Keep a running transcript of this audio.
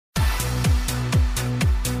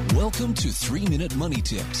Welcome to 3-Minute Money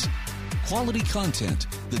Tips. Quality content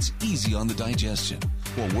that's easy on the digestion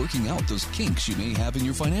while working out those kinks you may have in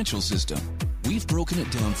your financial system. We've broken it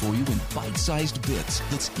down for you in bite-sized bits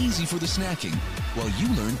that's easy for the snacking while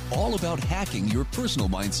you learn all about hacking your personal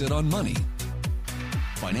mindset on money.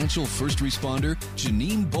 Financial first responder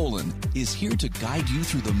Janine Bolin is here to guide you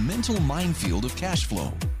through the mental minefield of cash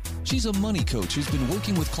flow. She's a money coach who's been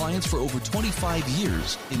working with clients for over 25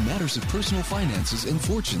 years in matters of personal finances and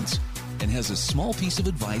fortunes, and has a small piece of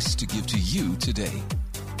advice to give to you today.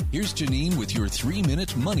 Here's Janine with your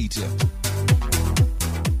 3-Minute Money Tip.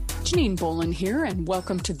 Janine Bolin here, and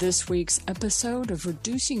welcome to this week's episode of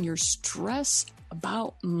Reducing Your Stress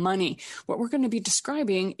About Money. What we're going to be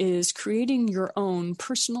describing is creating your own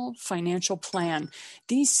personal financial plan.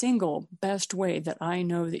 The single best way that I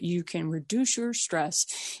know that you can reduce your stress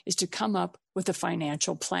is to come up with a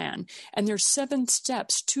financial plan. And there's 7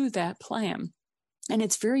 steps to that plan. And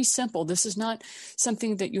it's very simple. This is not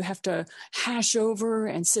something that you have to hash over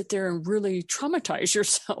and sit there and really traumatize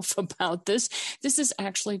yourself about this. This is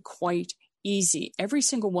actually quite easy. Every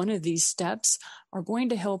single one of these steps are going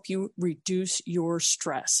to help you reduce your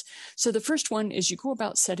stress. So the first one is you go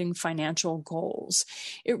about setting financial goals.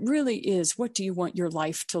 It really is, what do you want your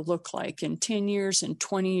life to look like in 10 years and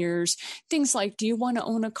 20 years? Things like, do you want to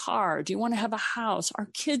own a car? Do you want to have a house? Are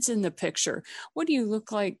kids in the picture? What do you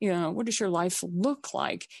look like? What does your life look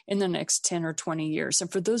like in the next 10 or 20 years?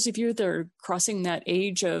 And for those of you that are crossing that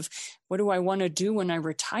age of, what do I want to do when I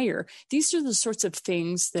retire? These are the sorts of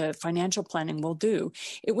things that financial planning will do.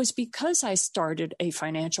 It was because I started a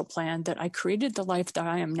financial plan that I created the life that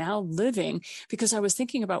I am now living, because I was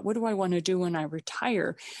thinking about, what do I want to do when I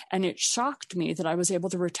retire? And it shocked me that I was able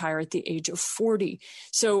to retire at the age of 40.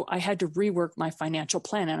 So I had to rework my financial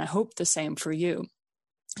plan, and I hope the same for you.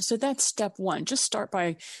 So that's step 1. Just start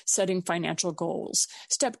by setting financial goals.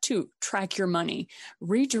 Step 2, track your money.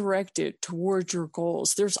 Redirect it towards your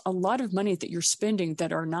goals. There's a lot of money that you're spending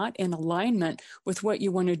that are not in alignment with what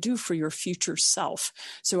you want to do for your future self.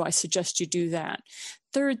 So I suggest you do that.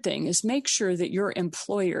 Third thing is make sure that your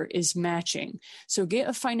employer is matching. So get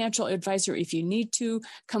a financial advisor if you need to.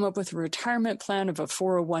 Come up with a retirement plan of a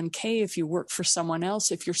 401k if you work for someone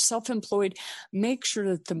else. If you're self-employed, make sure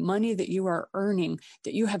that the money that you are earning,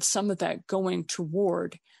 that you have some of that going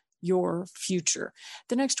toward your future.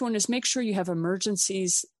 The next one is make sure you have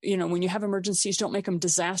emergencies. When you have emergencies, don't make them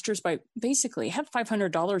disasters, by basically have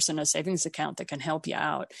 $500 in a savings account that can help you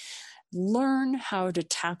out. Learn how to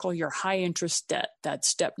tackle your high interest debt. That's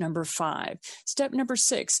step number 5. Step number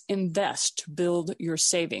 6, invest to build your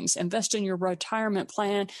savings. Invest in your retirement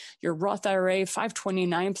plan, your Roth IRA,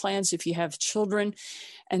 529 plans if you have children.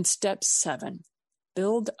 And step 7,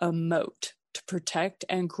 build a moat to protect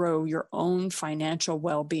and grow your own financial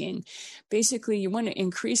well-being. Basically, you want to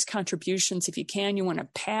increase contributions if you can. You want to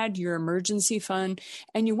pad your emergency fund,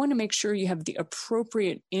 and you want to make sure you have the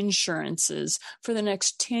appropriate insurances for the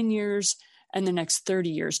next 10 years and the next 30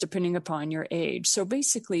 years, depending upon your age. So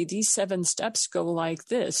basically, these 7 steps go like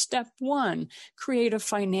this. Step 1, create a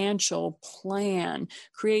financial plan.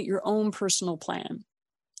 Create your own personal plan.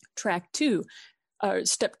 Step 2,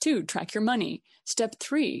 track your money. Step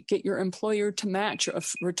 3, get your employer to match a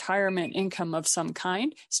retirement income of some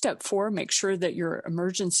kind. Step 4, make sure that your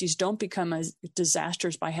emergencies don't become as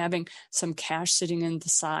disasters by having some cash sitting in the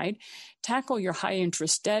side. Tackle your high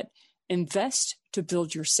interest debt. Invest to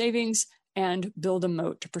build your savings, and build a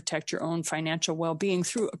moat to protect your own financial well-being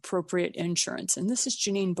through appropriate insurance. And this is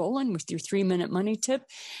Janine Bolin with your 3-Minute Money Tip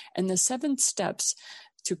and the 7 steps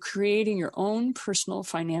to creating your own personal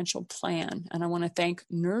financial plan. And I want to thank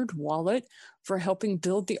NerdWallet for helping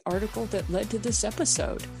build the article that led to this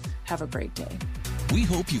episode. Have a great day. We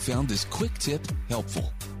hope you found this quick tip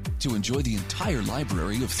helpful. To enjoy the entire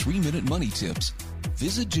library of 3-Minute Money Tips,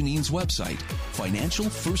 visit Janine's website,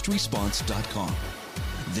 financialfirstresponse.com.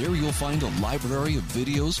 There you'll find a library of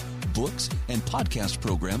videos, books, and podcast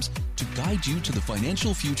programs to guide you to the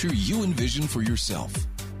financial future you envision for yourself.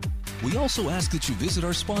 We also ask that you visit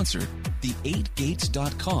our sponsor,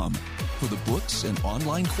 the8gates.com, for the books and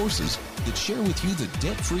online courses that share with you the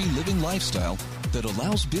debt-free living lifestyle that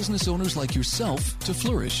allows business owners like yourself to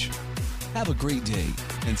flourish. Have a great day,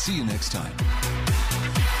 and see you next time.